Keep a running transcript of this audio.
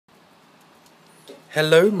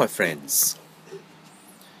Hello, my friends.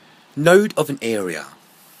 Node of an area.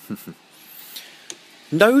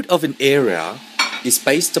 Node of an area is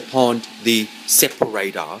based upon the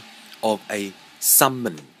separator of a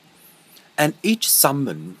summon. And each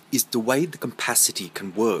summon is the way the capacity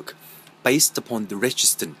can work based upon the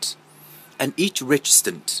resistant. And each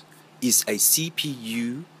resistant is a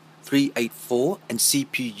CPU 384 and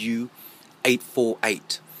CPU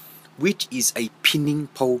 848, which is a pinning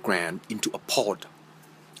program into a pod.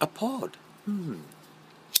 A pod. In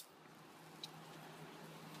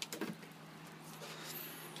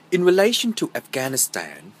relation to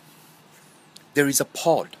Afghanistan, there is a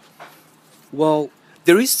pod. Well,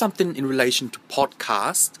 there is something in relation to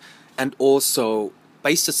podcast, and also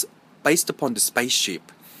based upon the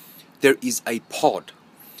spaceship, there is a pod.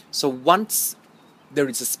 So once there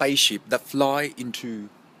is a spaceship that fly into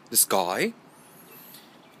the sky,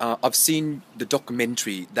 I've seen the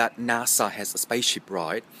documentary that NASA has a spaceship,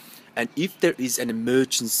 right? And if there is an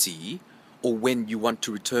emergency or when you want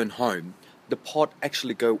to return home, the pod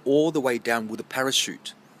actually go all the way down with a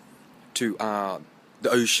parachute to the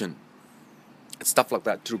ocean, stuff like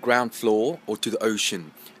that, to the ground floor or to the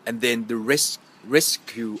ocean. And then the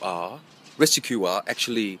rescuer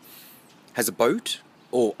actually has a boat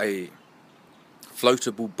or a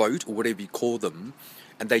floatable boat or whatever you call them,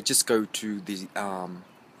 and they just go to the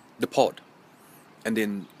pod, and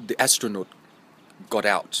then the astronaut got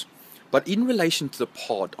out. But in relation to the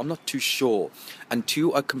pod, I'm not too sure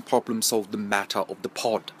until I can problem solve the matter of the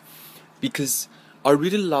pod, because I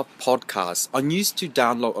really love podcasts. I used to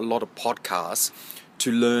download a lot of podcasts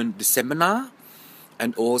to learn the seminar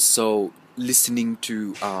and also listening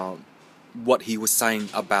to what he was saying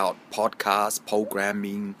about podcasts,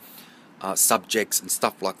 programming, subjects and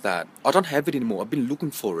stuff like that. I don't have it anymore. I've been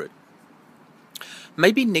looking for it.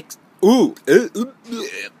 Maybe next...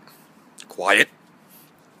 Quiet.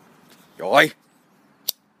 Yoy.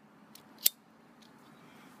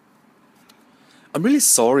 I'm really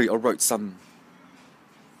sorry I wrote some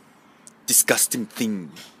disgusting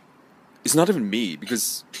thing. It's not even me,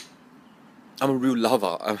 because I'm a real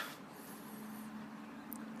lover. I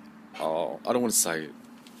don't want to say it.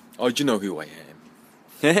 Oh, you know who I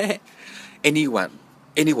am. Anyway,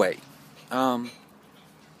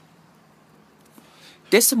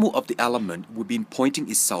 decimal of the element will be pointing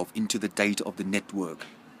itself into the data of the network.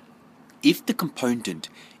 If the component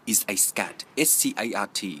is a SCAT,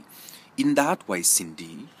 S-C-A-R-T, in that way,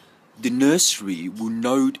 Cindy, the nursery will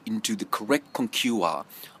node into the correct conqueror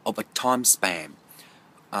of a time span,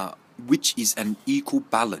 which is an equal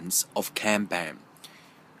balance of Kanban.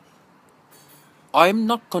 I'm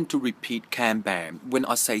not going to repeat Kanban when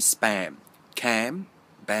I say spam. Cam,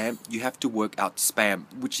 bam, you have to work out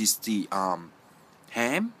spam, which is the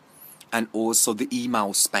ham, and also the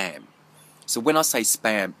email spam. So when I say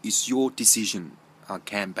spam, it's your decision,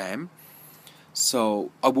 Kanban.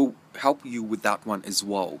 So I will help you with that one as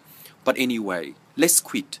well. But anyway, let's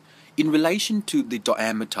quit. In relation to the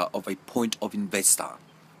diameter of a point of investor,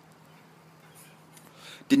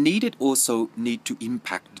 the needed also need to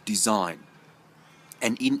impact the design.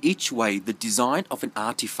 And in each way, the design of an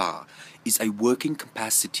artifact is a working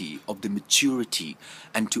capacity of the maturity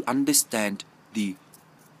and to understand the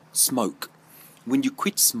smoke. When you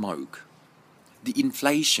quit smoke, the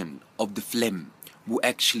inflation of the phlegm will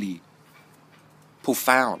actually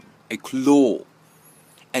profound a claw,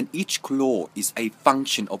 and each claw is a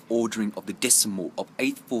function of ordering of the decimal of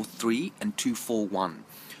 843 and 241,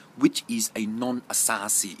 which is a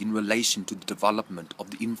non-assasi in relation to the development of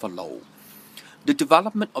the infolow. The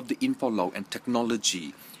development of the infolow and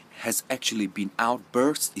technology has actually been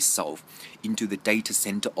outburst itself into the data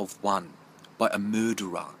center of one by a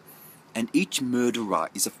murderer, and each murderer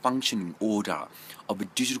is a functioning order of a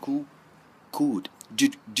digital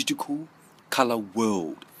color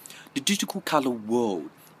world. The digital color world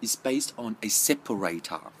is based on a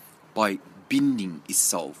separator by binding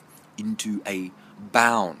itself into a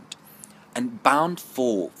bound, and bound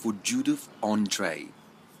for Judith Andre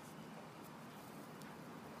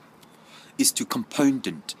is to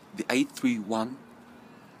component the 831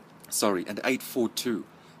 and the 842,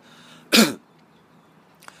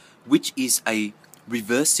 which is a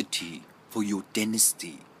reversity for your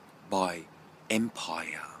dynasty by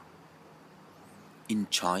empire. In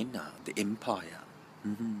China, the empire.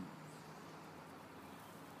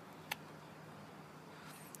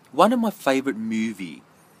 One of my favorite movie,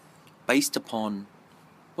 based upon,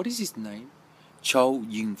 what is his name? Chow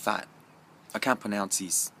Yun-fat. I can't pronounce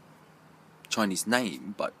his Chinese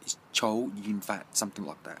name, but it's Chow Yun-fat, something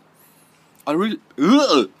like that. I really,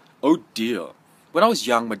 oh dear. When I was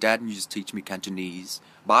young, my dad used to teach me Cantonese.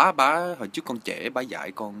 Bà hồi trước con trẻ, bà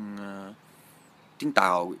dạy con tiếng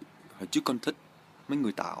Tàu. Hồi trước con thích mấy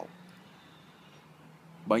người Tàu.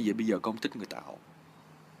 Bởi vậy bây giờ con thích người Tàu.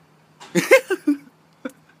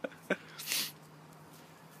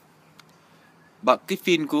 Và cái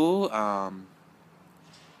phim của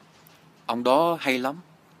ông đó hay lắm,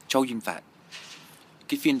 Châu Duyên Phạt.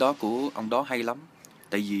 Cái phim đó của ông đó hay lắm.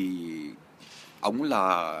 Tại vì ổng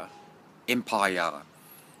là Empire,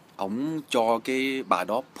 ổng cho cái bà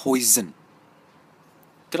đó poison.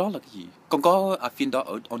 Cái đó là cái gì? Con có phim đó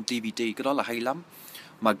ở on DVD, cái đó là hay lắm.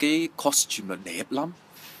 Mà cái costume là đẹp lắm.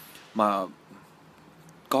 Mà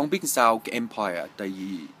con không biết sao cái Empire, tại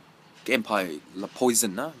vì cái Empire là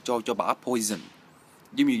poison á, cho bà poison.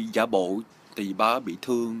 Giống như giả bộ, tại vì bà bị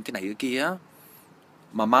thương cái này cái kia á.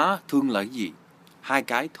 Mà má thương là cái gì? Hai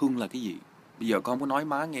cái thương là cái gì? Bây giờ con không có nói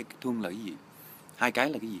má nghe thương là cái gì? Hai cái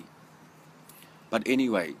là cái gì? But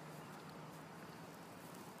anyway,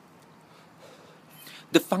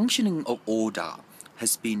 the functioning of order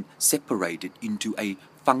has been separated into a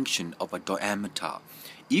function of a diameter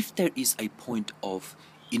if there is a point of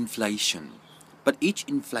inflation, but each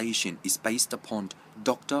inflation is based upon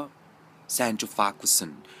Dr. Sandra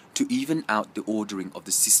Farquharson to even out the ordering of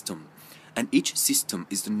the system, and each system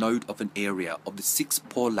is the node of an area of the 6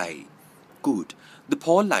 Pauli. Good. The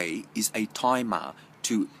Pauli is a timer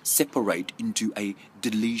to separate into a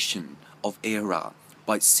deletion of error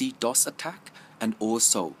by CDOS attack and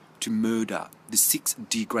also to murder the 6th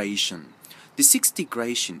degradation. The 6th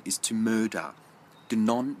degradation is to murder the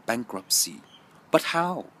non-bankruptcy. But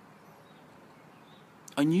how?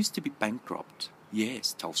 I used to be bankrupt.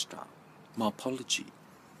 Yes, Telstra. My apology.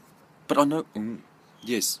 But I know...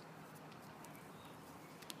 yes.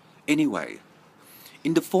 Anyway,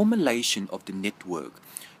 in the formulation of the network,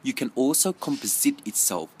 you can also composite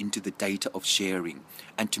itself into the data of sharing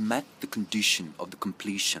and to map the condition of the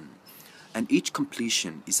completion. And each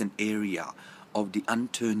completion is an area of the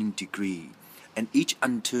unturning degree, and each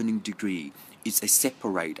unturning degree is a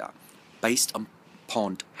separator based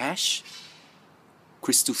upon hash,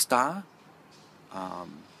 crystal star,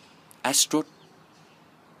 astro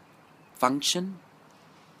function,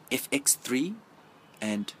 fx3,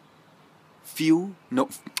 and Fleur,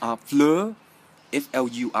 FLUR,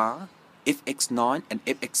 fx9, and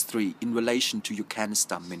fx3 in relation to your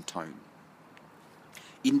canister mentone.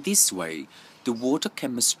 In this way, the water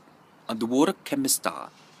chemist will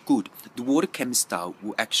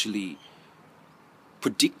actually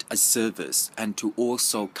predict a service and to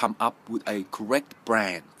also come up with a correct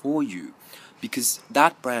brand for you, because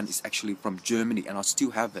that brand is actually from Germany and I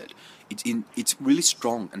still have it. It's really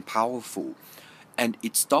strong and powerful, and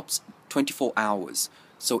it stops 24 hours.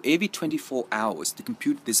 So every 24 hours,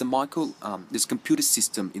 there's a computer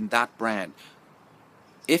system in that brand,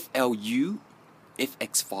 FLU,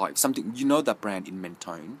 FX5, something, you know that brand in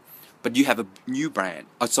Mentone, but you have a new brand.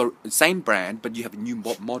 Same brand, but you have a new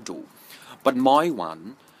model. But my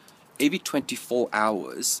one, every 24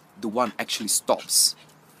 hours, the one actually stops,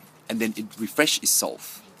 and then it refreshes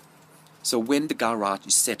itself. So when the garage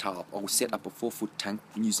is set up, I will set up a 4-foot tank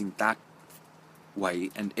using that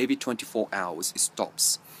way, and every 24 hours it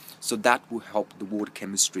stops. So that will help the water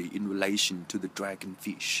chemistry in relation to the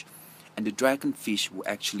dragonfish. And the dragonfish will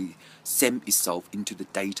actually send itself into the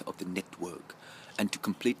data of the network and to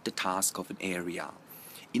complete the task of an area.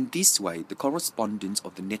 In this way, the correspondence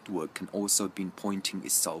of the network can also be pointing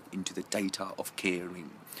itself into the data of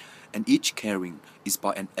caring. And each caring is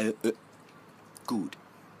by an good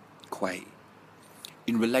quay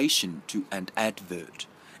in relation to an advert.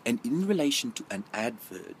 And in relation to an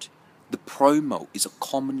advert, the promo is a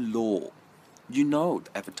common law. You know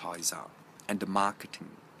the advertiser and the marketing,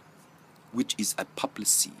 which is a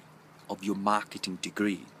publicity of your marketing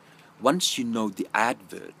degree. Once you know the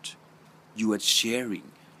advert, you are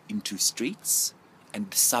sharing into streets and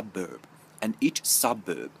the suburb, and each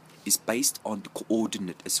suburb is based on the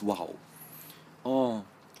coordinate as well.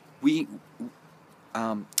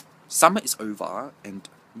 Summer is over and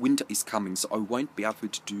winter is coming, so I won't be able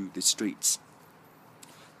to do the streets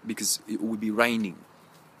because it will be raining.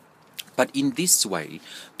 But in this way,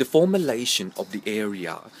 the formulation of the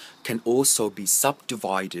area can also be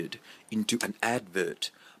subdivided into an advert.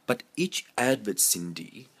 But each advert,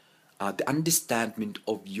 Cindy, the understanding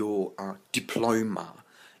of your diploma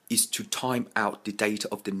is to time out the data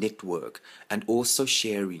of the network and also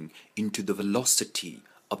sharing into the velocity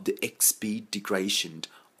of the XP degradation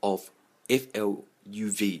of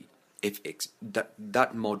FLUV FX,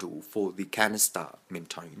 that model for the canister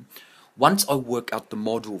mentone. Once I work out the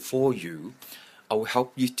model for you, I will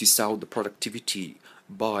help you to sell the productivity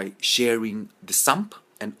by sharing the sump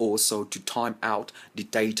and also to time out the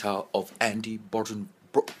data of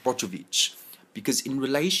Brockovich. Because in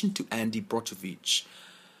relation to Andy Brockovich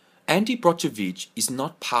is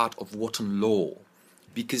not part of Wharton law,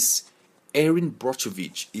 because Erin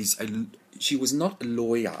Brockovich she was not a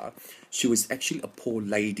lawyer, she was actually a poor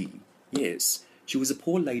lady. Yes, she was a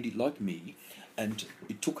poor lady like me, and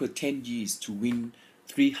it took her 10 years to win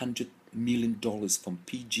 $300 million from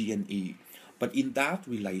PG&E. But in that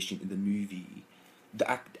relation, in the movie, the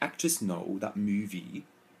actress know that movie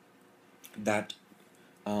that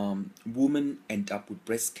women end up with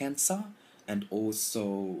breast cancer, and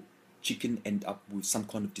also chicken end up with some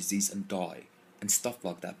kind of disease and die and stuff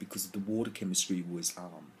like that, because the water chemistry was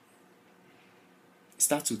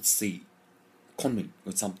starts with C, convent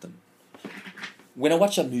or something. When I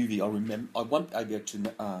watch a movie, I won't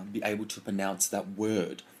be able to pronounce that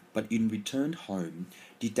word, but in Return Home,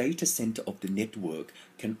 the data center of the network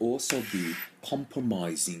can also be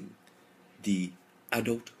compromising the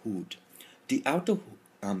adulthood. The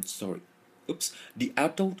the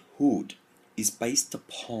adulthood is based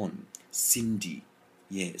upon Cindy,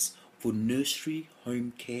 yes, for nursery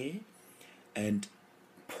home care, and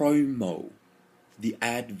promo, the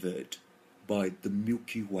advert by the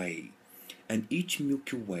Milky Way. And each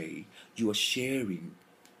Milky Way you are sharing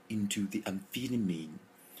into the amphetamine.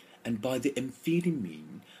 And by the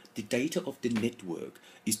amphetamine, the data of the network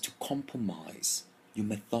is to compromise your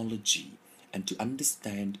methodology and to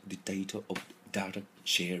understand the data of data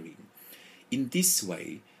sharing. In this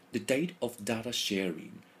way, the date of data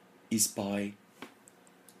sharing is by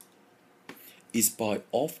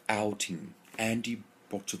off-outing Andy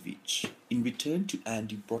Brockovich. In return to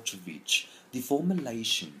Andy Brockovich, the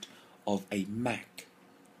formulation of a MAC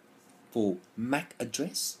for MAC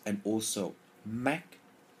address and also MAC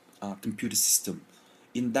computer system.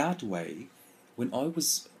 In that way, when I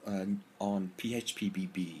was on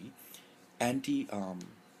PHPBB, Andy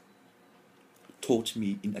taught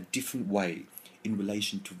me in a different way in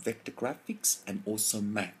relation to vector graphics and also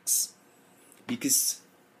Macs. Because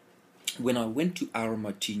when I went to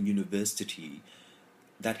RMIT University,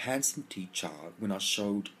 that handsome teacher, when I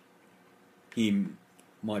showed him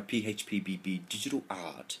my PHPBB digital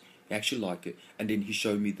art, he actually liked it, and then he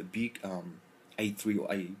showed me the big A3 or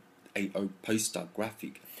A0 poster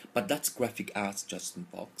graphic. But that's graphic arts, Justin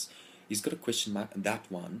Fox. He's got a question mark on that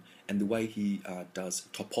one, and the way he does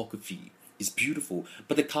topography is beautiful.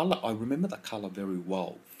 But the color, I remember the color very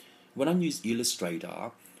well. When I use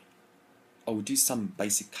Illustrator, I will do some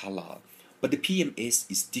basic color, but the PMS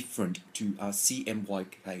is different to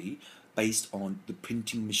CMYK based on the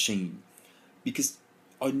printing machine, because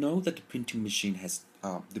I know that the printing machine has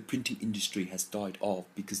the printing industry has died off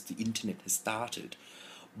because the internet has started,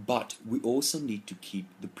 but we also need to keep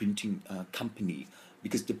the printing company,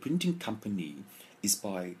 because the printing company is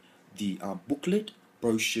by the booklet,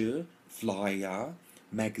 brochure, flyer,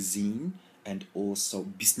 magazine, and also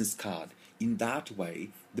business card. In that way,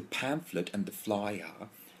 the pamphlet and the flyer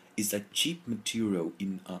is a cheap material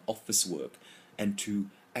in office work, and to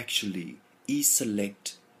actually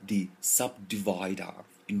select the subdivider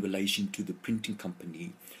in relation to the printing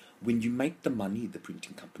company. When you make the money, the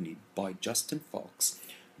printing company, by Justin Fox,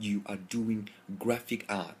 you are doing graphic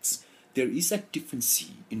arts. There is a difference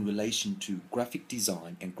in relation to graphic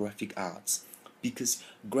design and graphic arts, because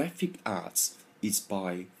graphic arts is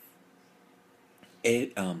by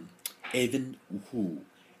Evan Hu,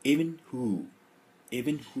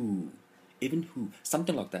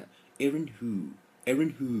 something like that. Aaron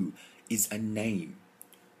Hu is a name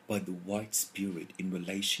by the white spirit in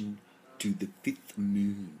relation to the fifth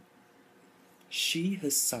moon. She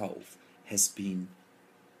herself has been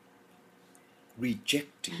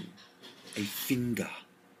rejecting a finger,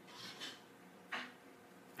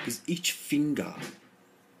 because each finger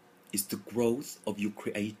is the growth of your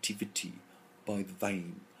creativity by the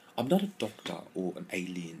vein. I'm not a doctor or an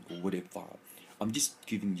alien or whatever. I'm just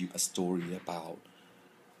giving you a story about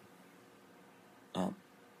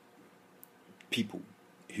people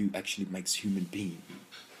who actually makes human being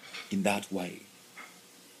in that way.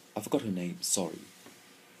 I forgot her name, sorry.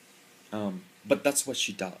 But that's what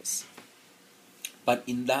she does. But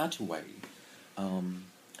in that way,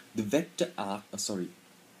 the vector art,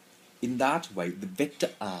 in that way, the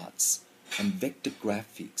vector arts and vector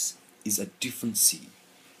graphics is a difference.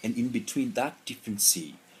 And in between that difference,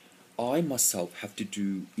 I myself have to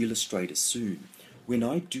do Illustrator soon. When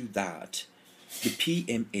I do that, the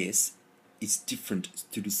PMS is different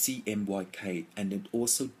to the CMYK, and then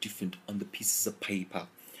also different on the pieces of paper.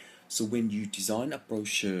 So when you design a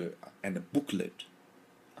brochure and a booklet,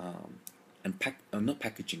 and not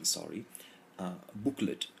packaging, sorry,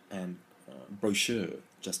 booklet and brochure,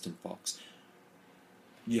 Justin Fox,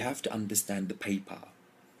 you have to understand the paper,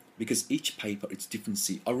 because each paper is different.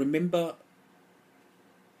 See, I remember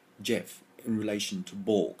Jeff in relation to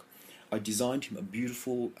Borg. I designed him a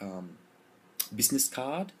beautiful business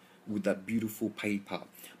card with that beautiful paper,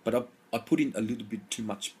 but I put in a little bit too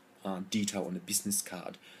much detail on the business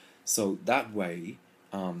card, so that way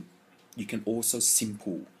you can also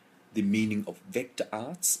simple the meaning of vector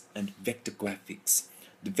arts and vector graphics.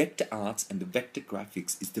 The vector arts and the vector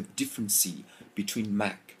graphics is the difference between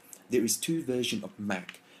Mac. There is two versions of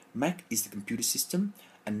Mac. Mac is the computer system,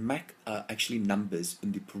 and Mac are actually numbers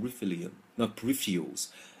in the peripherals.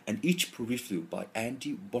 And each peripheral by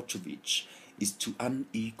Andy Botrovich is to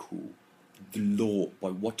unequal the law by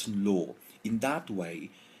Wharton law. In that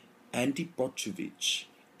way, Andy Botrovich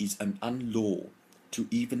is an unlaw to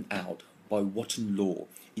even out by Wharton law.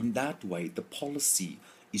 In that way, the policy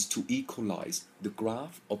is to equalize the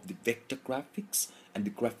graph of the vector graphics and the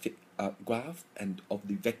graph and of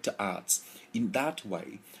the vector arts. In that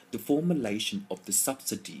way, the formulation of the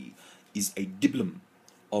subsidy is a diplom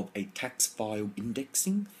of a tax file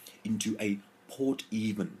indexing into a port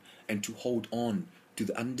even, and to hold on to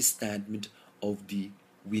the understanding of the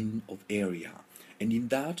win of area. And in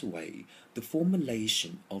that way, the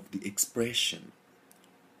formulation of the expression.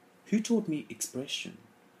 Who taught me expression?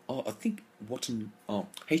 Oh, I think Wharton,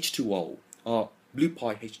 H2O, Blue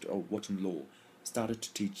Pie H2O, Wharton Law started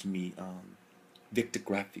to teach me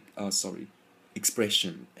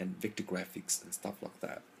expression and vector graphics and stuff like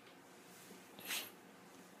that.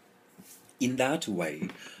 In that way,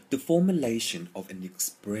 the formulation of an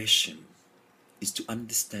expression is to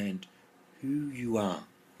understand who you are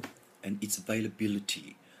and its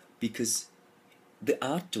availability, because the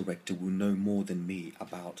art director will know more than me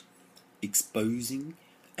about exposing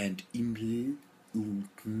and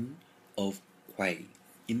implementing of Quay.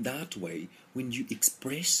 In that way, when you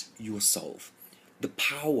express yourself, the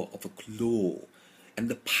power of a claw and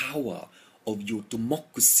the power of your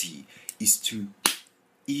democracy is to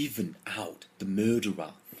even out the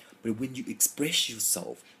murderer. But when you express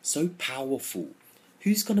yourself so powerful,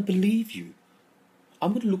 who's going to believe you?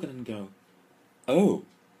 I'm going to look at it and go, oh,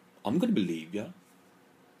 I'm going to believe ya.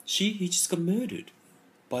 He just got murdered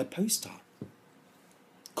by a poster.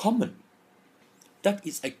 Common. That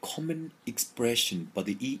is a common expression by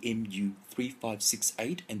the EMU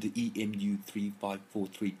 3568 and the EMU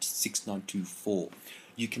 35436924.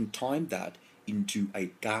 You can time that into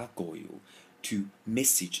a gargoyle to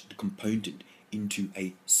message the component into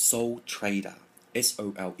a sole trader,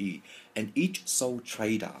 SOLE. And each sole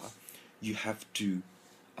trader, you have to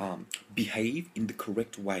behave in the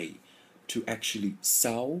correct way to actually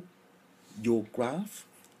sell your graph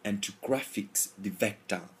and to graphics the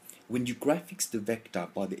vector. When you graphics the vector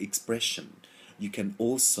by the expression, you can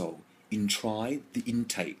also try the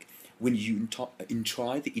intake. When you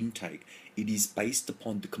try the intake, it is based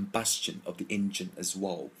upon the combustion of the engine as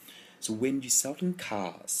well. So when you sell in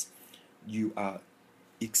cars, you are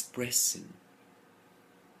expressing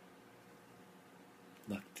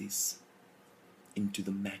like this into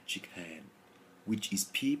the magic hand, which is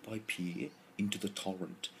peer by peer into the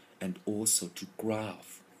torrent, and also to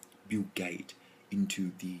graph Bill Gates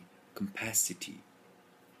into the capacity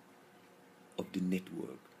of the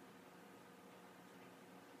network.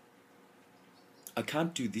 I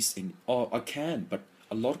can't do this I can, but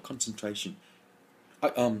a lot of concentration.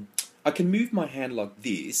 I can move my hand like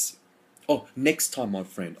this. Oh, next time, my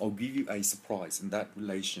friend, I'll give you a surprise in that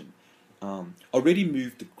relation. I already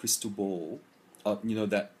moved the crystal ball. You know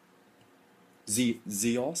that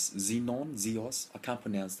Zenos. I can't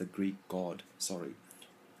pronounce the Greek god. Sorry,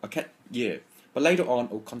 I can't. Yeah, but later on,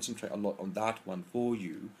 I'll concentrate a lot on that one for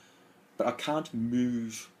you. But I can't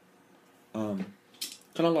move. Kind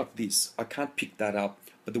of like this. I can't pick that up.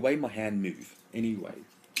 But the way my hand move, anyway,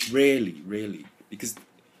 rarely, because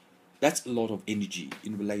that's a lot of energy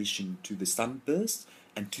in relation to the sunburst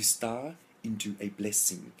and to star into a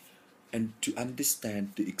blessing, and to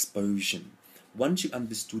understand the explosion. Once you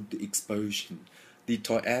understood the explosion, the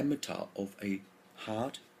diameter of a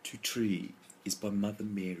heart to tree is by Mother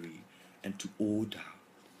Mary, and to order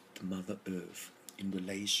the Mother Earth in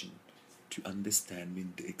relation to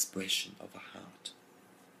understanding the expression of a heart.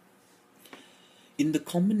 In the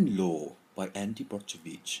common law by Andy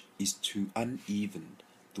Botrovich is to uneven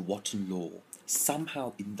the Wharton law.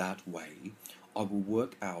 Somehow in that way, I will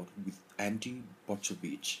work out with Andy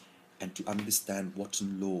Botrovich and to understand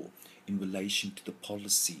Wharton law in relation to the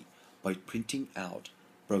policy by printing out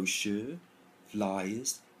brochure,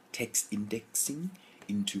 flyers, text indexing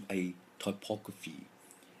into a typography.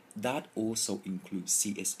 that also includes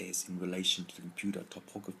CSS in relation to the computer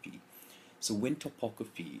topography. So when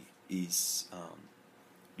topography is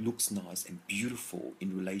looks nice and beautiful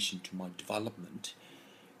in relation to my development,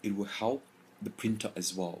 it will help the printer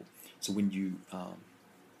as well. So when you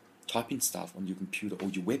type in stuff on your computer or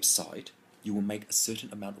your website, you will make a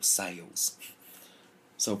certain amount of sales.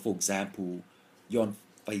 So for example, you're on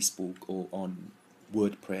Facebook or on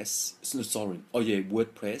WordPress,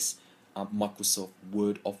 WordPress, Microsoft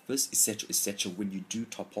Word, Office, etc. When you do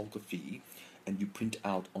typography and you print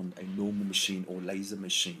out on a normal machine or laser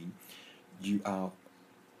machine, you are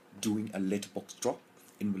doing a letterbox drop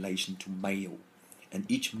in relation to mail, and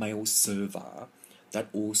each mail server that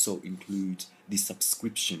also includes the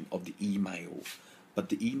subscription of the email. But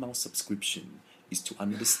the email subscription is to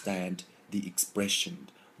understand the expression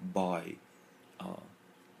by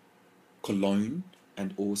Cologne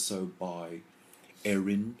and also by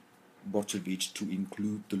Erin Brockovich to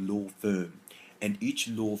include the law firm, and each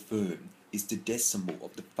law firm is the decimal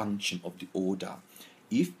of the function of the order.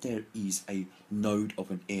 If there is a node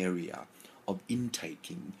of an area of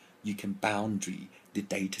intaking, you can boundary the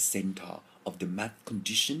data center of the math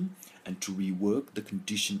condition and to rework the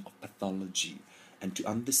condition of pathology and to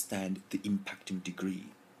understand the impacting degree.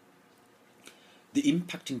 The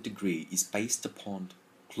impacting degree is based upon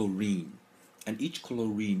chlorine, and each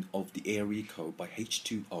chlorine of the area code by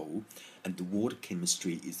H2O, and the water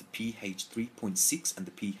chemistry is the pH 3.6 and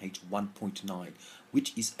the pH 1.9,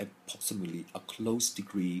 which is approximately a close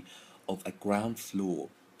degree of a ground floor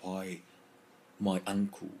by my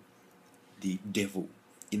uncle, the devil.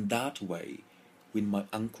 In that way, when my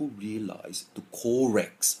uncle realized the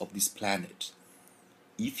correx of this planet,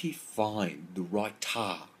 if he find the right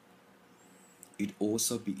tar, it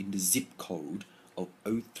also be in the zip code of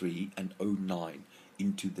 03 and 09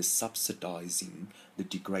 into the subsidizing the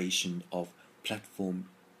degradation of platform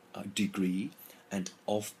degree and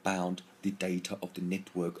off-bound the data of the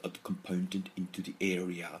network of the component into the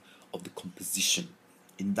area of the composition.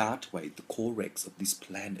 In that way, the correx of this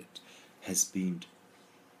planet has been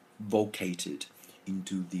vocated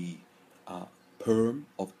into the perm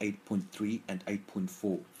of 8.3 and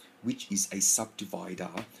 8.4, which is a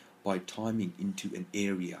subdivider by timing into an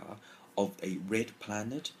area of a red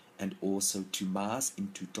planet and also to Mars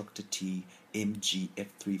into Dr. T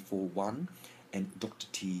MGF341 and Dr.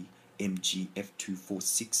 T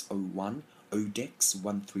MGF24601, ODEX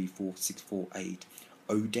 134648,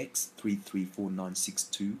 ODEX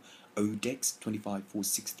 334962, ODEX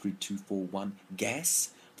 25463241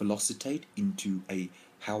 gas velocitate into a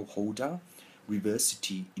Hell holder,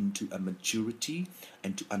 reversity into a maturity,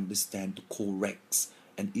 and to understand the correx,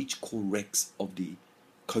 and each correx of the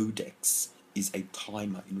codex is a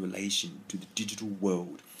timer in relation to the digital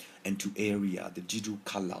world and to area the digital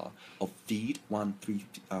color of feed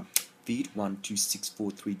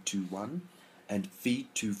 12643321 and feed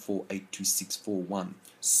 24826441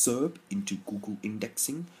 serve into Google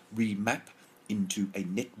indexing, remap into a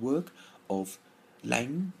network of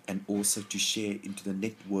LAN and also to share into the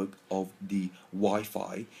network of the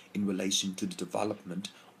Wi-Fi in relation to the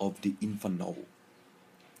development of the Infonode.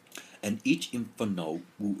 And each Infonode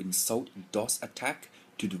will insult DOS attack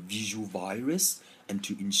to the visual virus and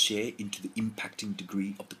to share into the impacting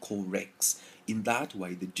degree of the correx. In that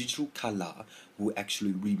way, the digital color will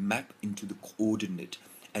actually remap into the coordinate,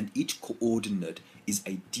 and each coordinate is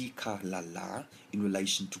a dekalala in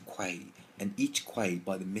relation to Quay, and each Quay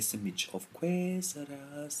by the message of Quay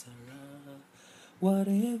Sara Sara,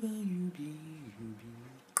 whatever you be, you be.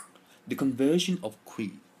 The conversion of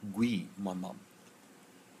Quay, Gui, my mom.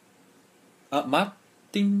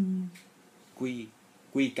 Martin Gui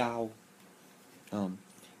Gao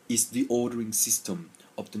is the ordering system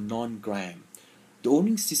of the 9-gram. The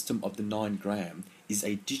ordering system of the 9-gram is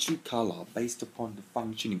a digital color based upon the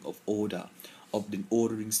functioning of order of the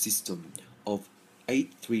ordering system of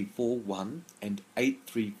 8341 and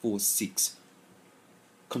 8346.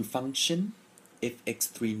 Confunction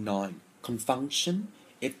FX39, confunction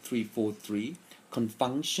F343,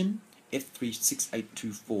 confunction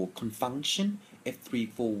F36824, confunction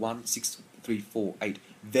F3416348,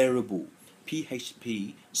 variable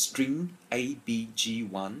PHP string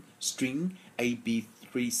ABG1 string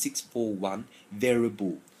AB3641,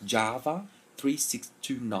 variable Java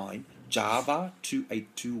 3629 Java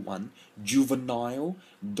 2821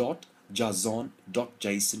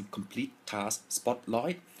 juvenile.json.json complete task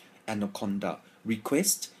spotlight anaconda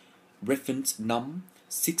request reference num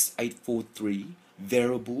 6843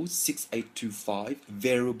 variable 6825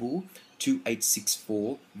 variable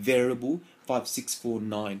 2864 variable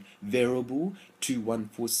 5649 variable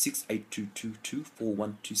 21468222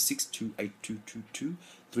 4126282222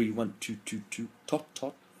 31222 tot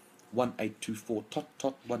tot 1824 tot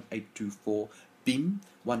tot 1824 BIM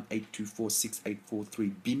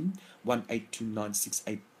 18246843 BIM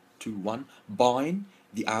 18296821 bind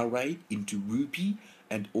the array into Ruby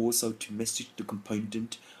and also to message the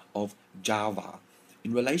component of Java.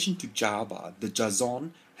 In relation to Java, the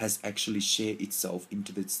JSON has actually shared itself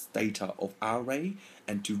into the data of array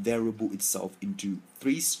and to variable itself into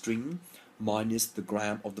 3 string minus the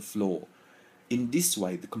gram of the floor. In this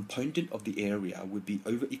way, the component of the area would be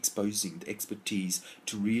overexposing the expertise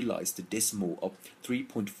to realize the decimal of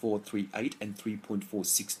 3.438 and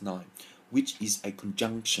 3.469, which is a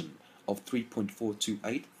conjunction of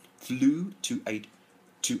 3.428 flu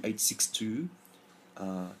 2862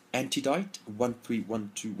 antidite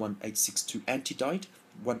 1312186 antidite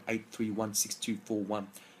 183162141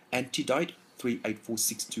 antidite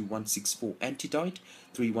 3846216 antidite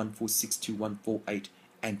 3146214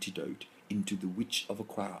 antidote into the witch of a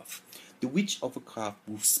craft. The witch of a craft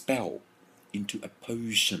will spell into a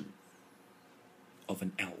potion of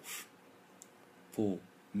an elf for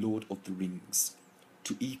Lord of the Rings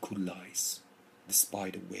to equalize the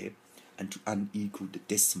spider web and to unequal the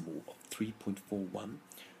decimal of 3.41,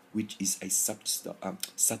 which is a subsidizer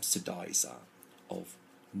of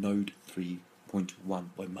node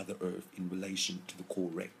 3.1 by Mother Earth in relation to the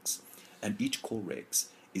Cortex. And each Cortex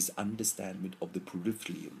is understanding of the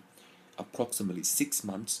peripherum, approximately 6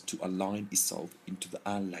 months to align itself into the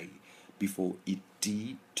alley before it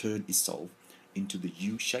turn itself into the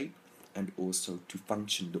U shape and also to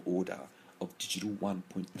function the order of digital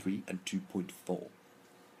 1.3 and 2.4.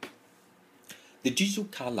 The digital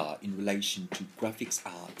color in relation to graphic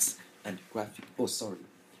arts and graphic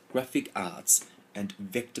arts and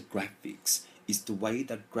vector graphics is the way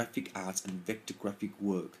that graphic arts and vector graphic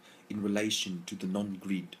work in relation to the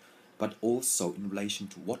non-grid, but also in relation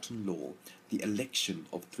to Wharton law. The election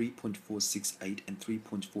of 3.468 and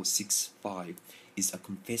 3.465 is a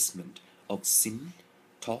confessment of sin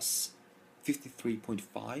TOS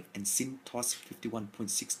 53.5 and sin TOS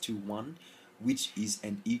 51.621, which is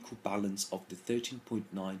an equal balance of the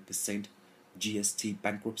 13.9% GST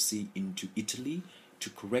bankruptcy into Italy to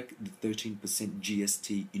correct the 13%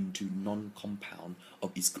 GST into non-compound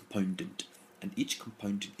of its component, and each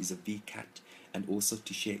component is a VCAT, and also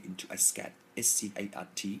to share into a SCAT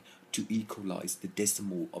SCART to equalize the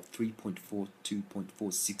decimal of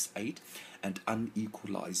 3.42.468 and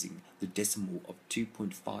unequalizing the decimal of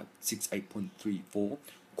 2.568.34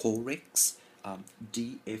 Cortex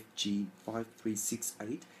DFG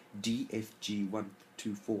 5368, DFG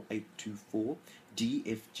 124824,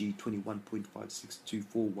 DFG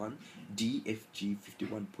 21.56241, DFG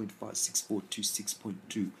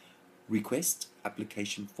 51.56426.2. Request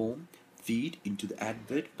application form feed into the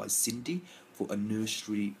advert by Cindy for a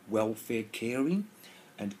nursery welfare caring,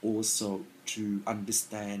 and also to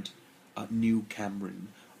understand New Cameron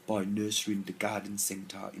by nurturing the garden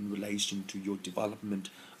center in relation to your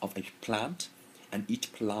development of a plant, and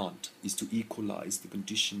each plant is to equalize the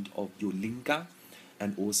condition of your linga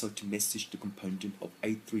and also to message the component of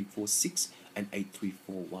 8346 and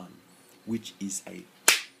 8341, which is a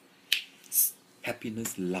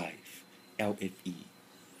happiness life, LFE.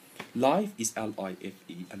 Life is LIFE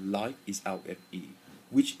and life is LFE,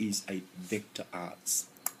 which is a vector arts.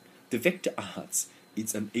 The vector arts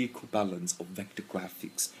is an equal balance of vector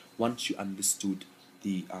graphics once you understood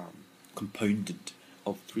the component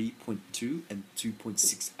of 3.2 and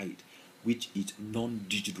 2.68, which is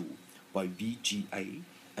non-digital by VGA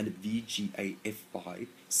and VGA F5,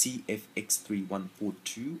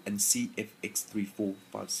 CFX3142 and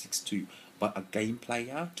CFX34562 by a game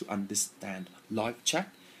player to understand live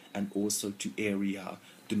chat and also to area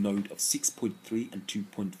the node of 6.3 and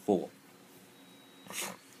 2.4.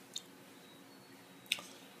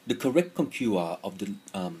 The correct contour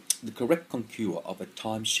of a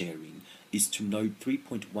time sharing is to node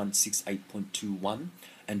 3.168.21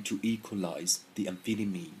 and to equalize the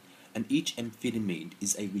amphetamine, and each amphetamine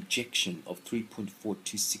is a rejection of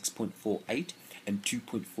 3.426.48 and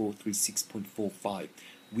 2.436.45,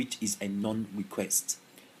 which is a non-request.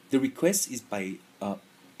 The request is The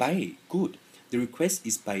request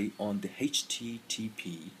is based on the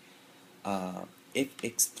HTTP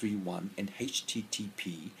FX31 and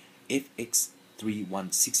HTTP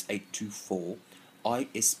FX316824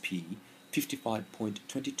 ISP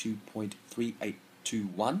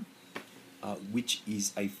 55.22.3821, which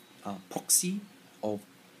is a proxy of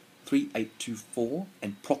 3824,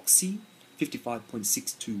 and proxy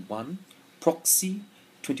 55.621, proxy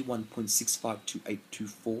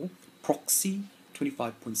 21.652824, proxy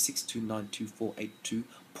 25.6292482,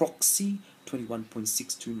 proxy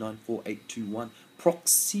 21.6294821,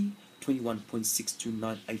 proxy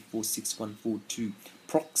 21.629846142,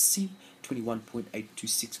 proxy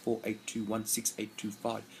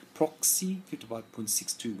 21.8264821685, proxy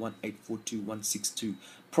 55.621842162,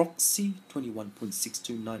 proxy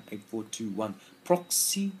 21.6298421,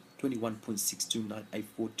 proxy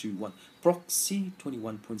 21.6298421, proxy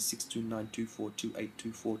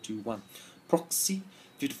 21.62924282421, proxy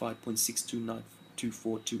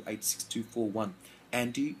 55.62924286241,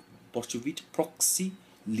 Andy Boschevich, proxy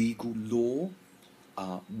legal law,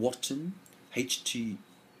 Wharton, HTO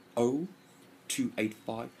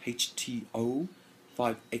 285, HTO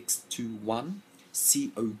 5x21,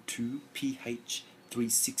 CO2 pH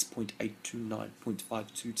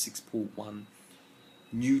 36.829.52641,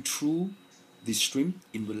 neutral the stream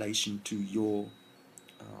in relation to your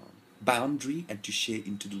boundary and to share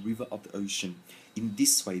into the river of the ocean. In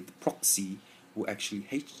this way, the proxy will actually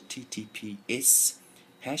HTTPS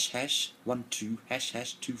 #12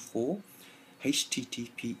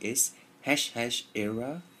 HTTPS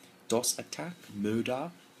error DOS attack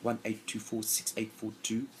murder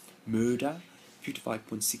 18246842 murder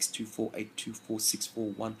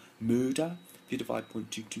 55.624824641 murder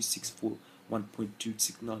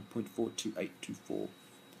 55.2264.1.269.42824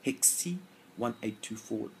 hexi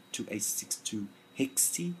 18242862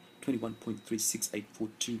 hexi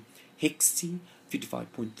 21.36842 hexi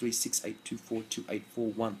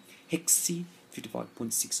 55.368242841 hexi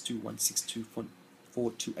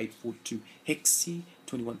 55.62162.42842 hexi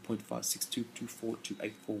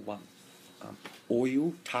 21.562242841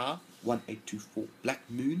 oil tar 1824 black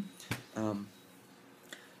moon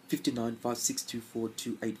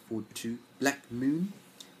 59.56242842 black moon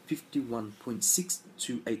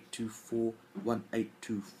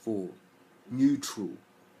 51.628241824 neutral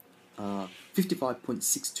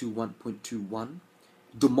 55.621.21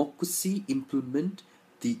 democracy implement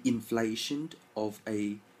the inflation of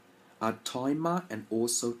a timer and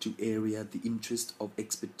also to area the interest of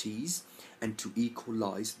expertise and to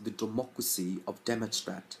equalize the democracy of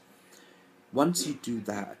demonstrat. Once you do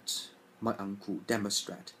that, my uncle,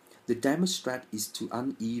 demonstrat, the demonstrat is to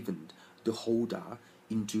uneven the holder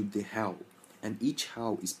into the hell, and each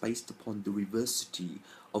hell is based upon the reversity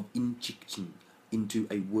of injection into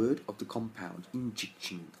a word of the compound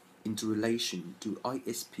injection into relation to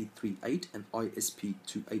ISP38 and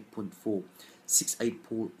ISP28.4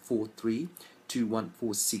 6843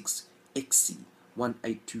 2146 XC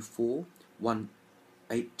 1824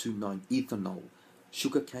 1829 ethanol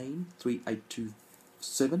sugarcane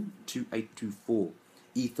 3827 2824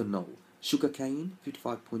 ethanol sugarcane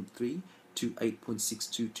 55.3 to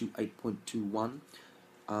 8.62 to 8.21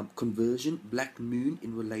 conversion black moon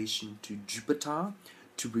in relation to Jupiter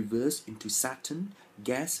to reverse into Saturn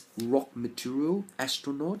gas rock material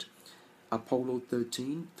astronaut Apollo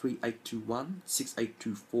 13 3821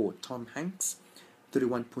 6824 Tom Hanks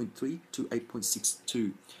 31.3 to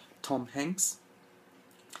 8.62 Tom Hanks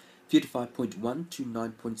 55.1 to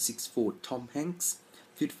 9.64 Tom Hanks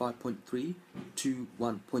 55.3 to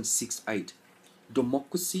 1.68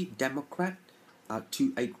 Democracy Democrat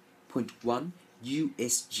 28.1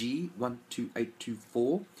 USG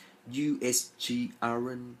 12824 USG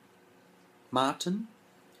Aaron Martin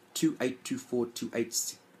 2824 to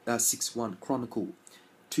 861 Chronicle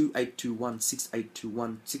 2821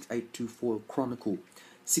 6821 6824 Chronicle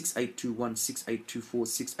 6821 6824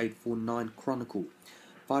 6849 Chronicle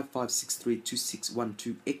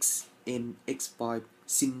 55632612 XNX5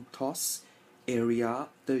 Syntos area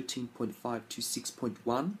 13.5 to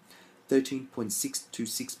 6.1 13.6 to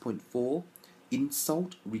 6.4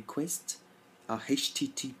 insult request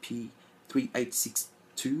HTTP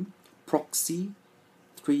 3862 proxy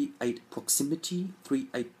 38 proximity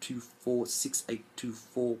 3824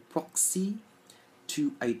 6824 proxy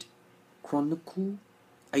 28 chronicle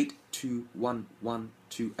 8211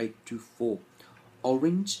 2824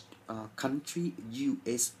 orange country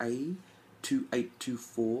USA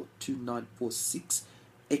 2824 2946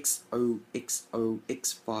 XO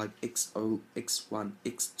X5 XO X1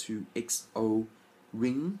 X2 XO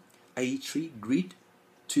ring A3 grid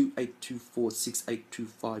 2824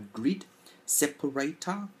 6825 grid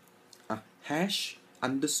separator hash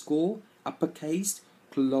underscore uppercase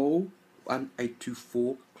clo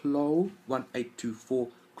 1824 clo 1824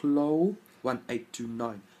 clo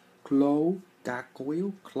 1829 clo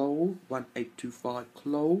gargoyle clo 1825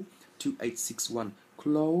 clo 2861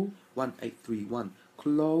 clo 1831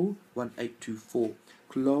 clo 1824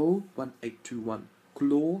 clo 1821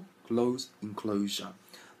 claw close enclosure.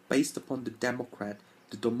 Based upon the Democrat,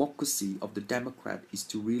 the democracy of the Democrat is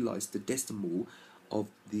to realize the decimal of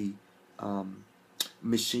the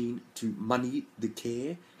machine to money the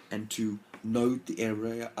care and to note the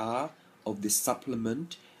area R of the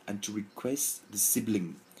supplement, and to request the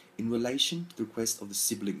sibling. In relation to the request of the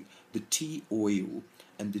sibling, the T oil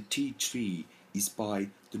and the T tree is by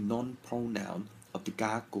the non-pronoun of the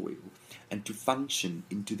gargoyle, and to function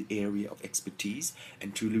into the area of expertise,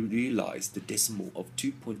 and to realize the decimal of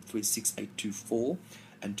 2.36824,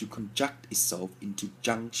 and to conjunct itself into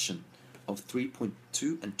junction of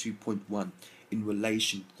 3.2 and 2.1 in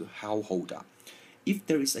relation to the householder. If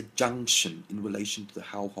there is a junction in relation to the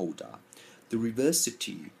householder, the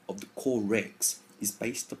reversity of the corrects is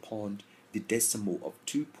based upon the decimal of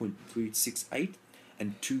 2.368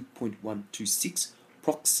 and 2.126,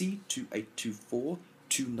 proxy 2824,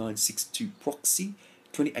 2962, proxy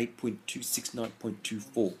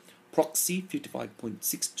 28.269.24, proxy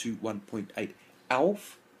 55.621.8,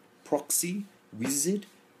 ALF, proxy, wizard,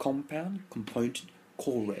 compound, component,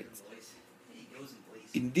 correct.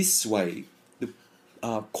 In this way, the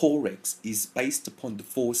correct is based upon the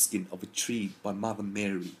foreskin of a tree by Mother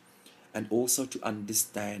Mary, and also to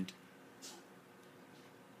understand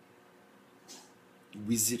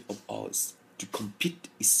Wizard of Oz, to compete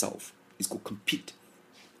itself. It's called compete.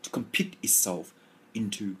 To compete itself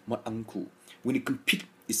into my uncle. When it compete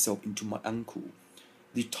itself into my uncle,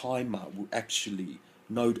 the timer will actually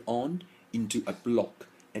node on into a block,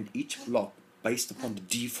 and each block based upon the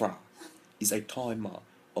DFRA is a timer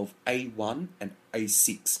of A1 and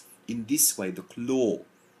A6. In this way, the claw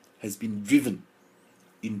has been driven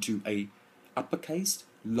into a uppercase,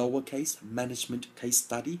 lowercase management case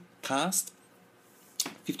study, cast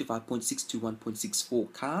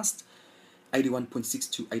 55.621.64 cast,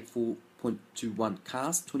 81.6284.21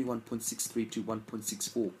 cast,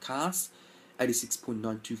 21.6321.64 cast,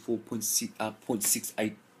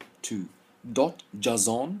 86.924.682 dot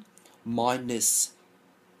Jason minus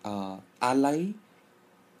ally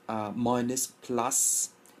minus plus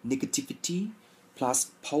negativity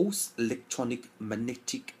plus pulse electronic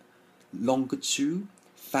magnetic longitude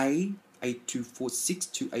Phi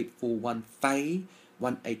 82462841 Phi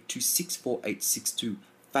 18264862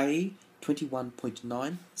 Phi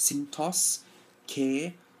 21.9 Syntos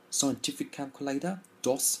Care Scientific Calculator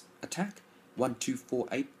DOS attack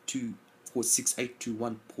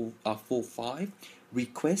 124824682145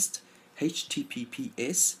 request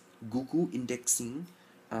HTTPS Google indexing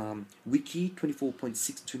wiki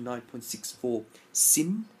 24.629.64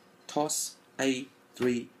 sim tos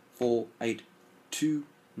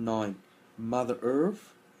A34829 Mother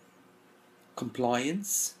Earth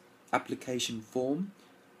compliance application form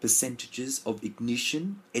percentages of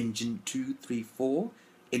ignition engine 234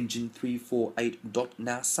 engine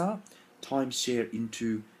 348.NASA timeshare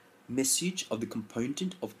into message of the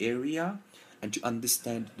component of area, and to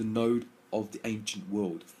understand the node of the ancient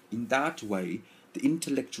world. In that way, the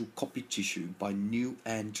intellectual copy tissue by New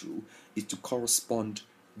Andrew is to correspond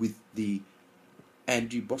with the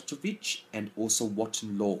Andrew Bostovich and also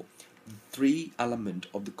Watson law. The three element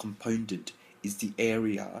of the component is the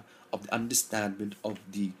area of the understanding of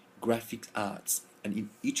the graphic arts, and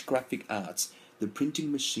in each graphic arts, the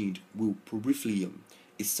printing machine will peripheral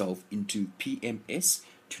itself into PMS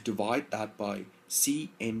to divide that by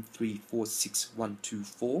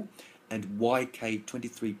CM346124 and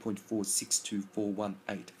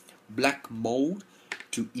YK23.462418. Black mold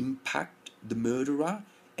to impact the murderer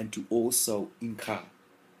and to also incur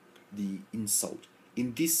the insult.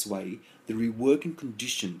 In this way, the reworking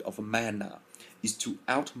condition of a manner is to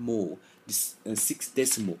outmore the 6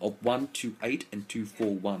 decimal of 128 and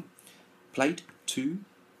 241. Plate 2,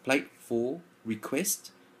 Plate 4,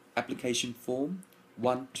 request, application form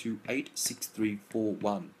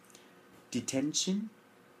 1286341. Detention,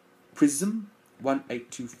 prism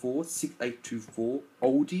 18246824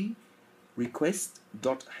 OD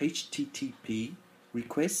request.http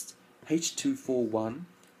request H241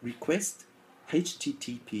 request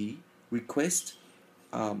http request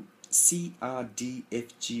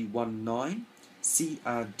CRDFG19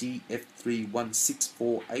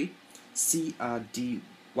 CRDF31648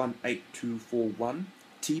 CRD18241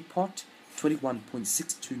 teapot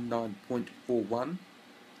 21.629.41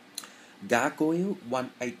 gargoyle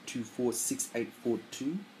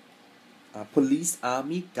 18246842 police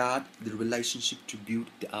army guard the relationship to build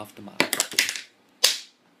the aftermath.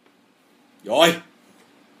 Yoy!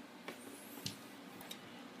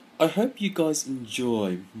 I hope you guys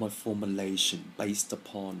enjoy my formulation based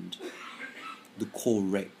upon the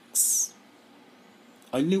corrects.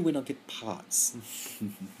 I knew when I get parts.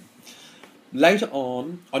 Later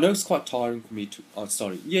on, I know it's quite tiring for me to. Oh,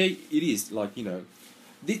 sorry. Yeah, it is. Like, you know,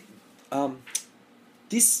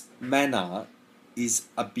 this manner is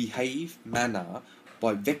a behave manner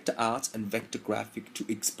by vector art and vector graphic to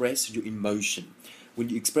express your emotion. When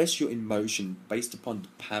you express your emotion based upon the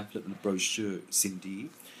pamphlet and the brochure, Cindy,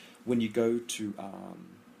 when you go to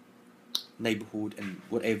neighborhood and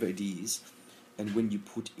whatever it is, and when you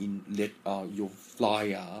put in your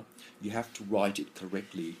flyer, you have to write it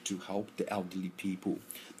correctly to help the elderly people,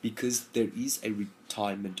 because there is a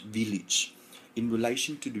retirement village. In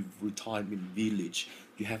relation to the retirement village,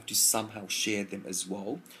 you have to somehow share them as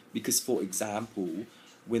well, because for example,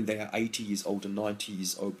 when they are 80 years old or 90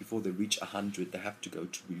 years old, before they reach 100, they have to go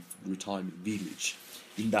to retirement village.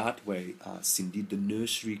 In that way, Cindy, the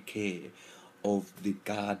nursery care of the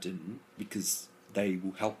garden, because they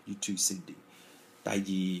will help you too, Cindy. Tại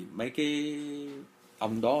vì mấy cái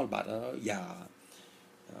ông đó bà đó già,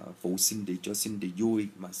 phụ Cindy cho Cindy vui,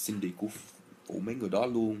 mà Cindy cũng phụ mấy người đó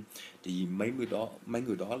luôn. Tại vì mấy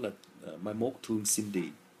người đó là mai mốt thương Cindy,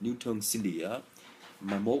 nếu thương Cindy á,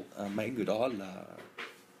 mai mốt mấy người đó là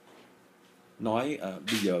nói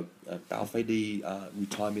bây giờ tao phải đi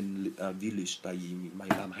retirement village, tại vì mày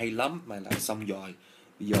làm hay lắm, mày làm xong rồi,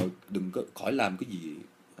 bây giờ đừng có khỏi làm cái gì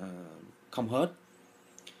không hết.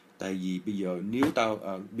 Tại vì bây giờ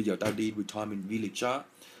tao đi retirement village á,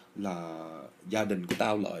 là gia đình của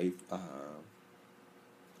tao lại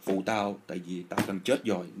phụ tao, tại vì tao cần chết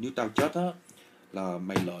rồi. Nếu tao chết á, là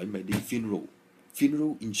mày đi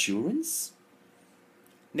funeral insurance.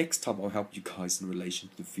 Next time I'll help you guys in relation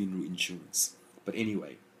to funeral insurance. But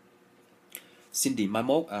anyway, Cindy, mai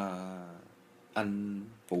mốt anh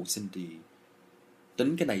phụ Cindy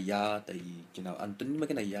tính cái này ra, tại vì chừng nào anh tính mấy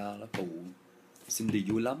cái này ra là phụ Cindy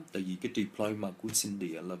vui lắm. Tại vì cái diploma của Cindy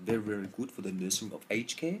là very very good for the nursing of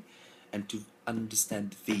aged care and to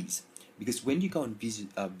understand the fees. Because when you go and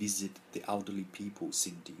visit the elderly people,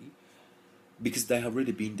 Cindy, because they have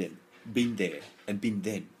already been there and been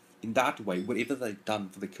then. In that way, whatever they've done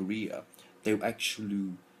for the career, they'll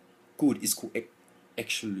actually good is called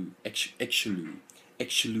actually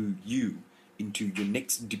you into your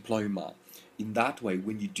next diploma. In that way,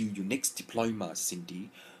 when you do your next diploma, Cindy,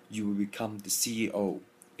 you will become the CEO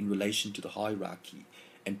in relation to the hierarchy,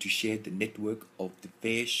 and to share the network of the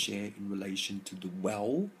fair share in relation to the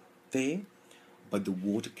welfare, but the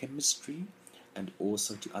water chemistry, and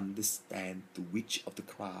also to understand the witch of the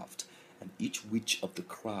craft. And each witch of the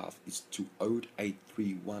craft is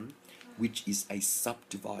 20831, which is a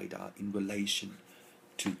subdivider in relation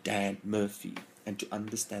to Dan Murphy, and to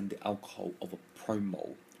understand the alcohol of a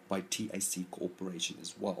promo by TAC Corporation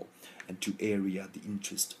as well, and to area the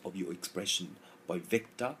interest of your expression by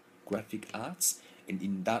vector graphic arts, and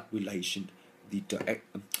in that relation the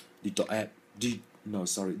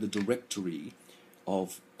directory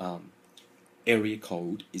of area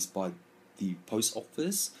code is by the post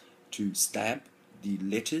office to stamp the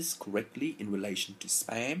letters correctly in relation to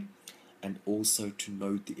spam, and also to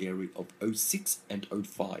note the area of 06 and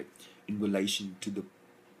 05 in relation to the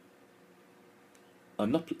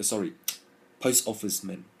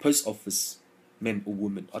post office men or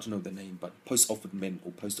women, I don't know the name, but post office men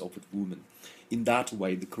or post office women. In that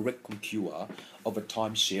way, the correct contour of a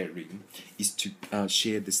time sharing is to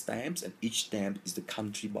share the stamps, and each stamp is the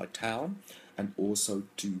country by town, and also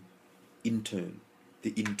to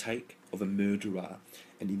the intake of a murderer.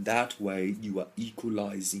 And in that way, you are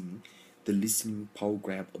equalizing the listening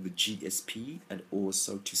program of the GSP, and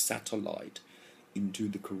also to satellite into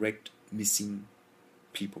the correct missing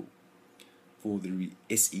people for the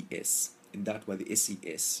SES. In that way, the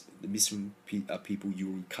SES, the missing people,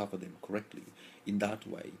 you recover them correctly. In that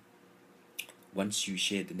way, once you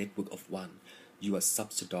share the network of one, you are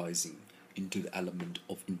subsidizing into the element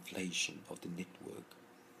of inflation of the network.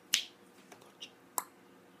 Gotcha.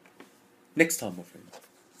 Next time, my friend.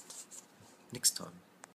 Next time.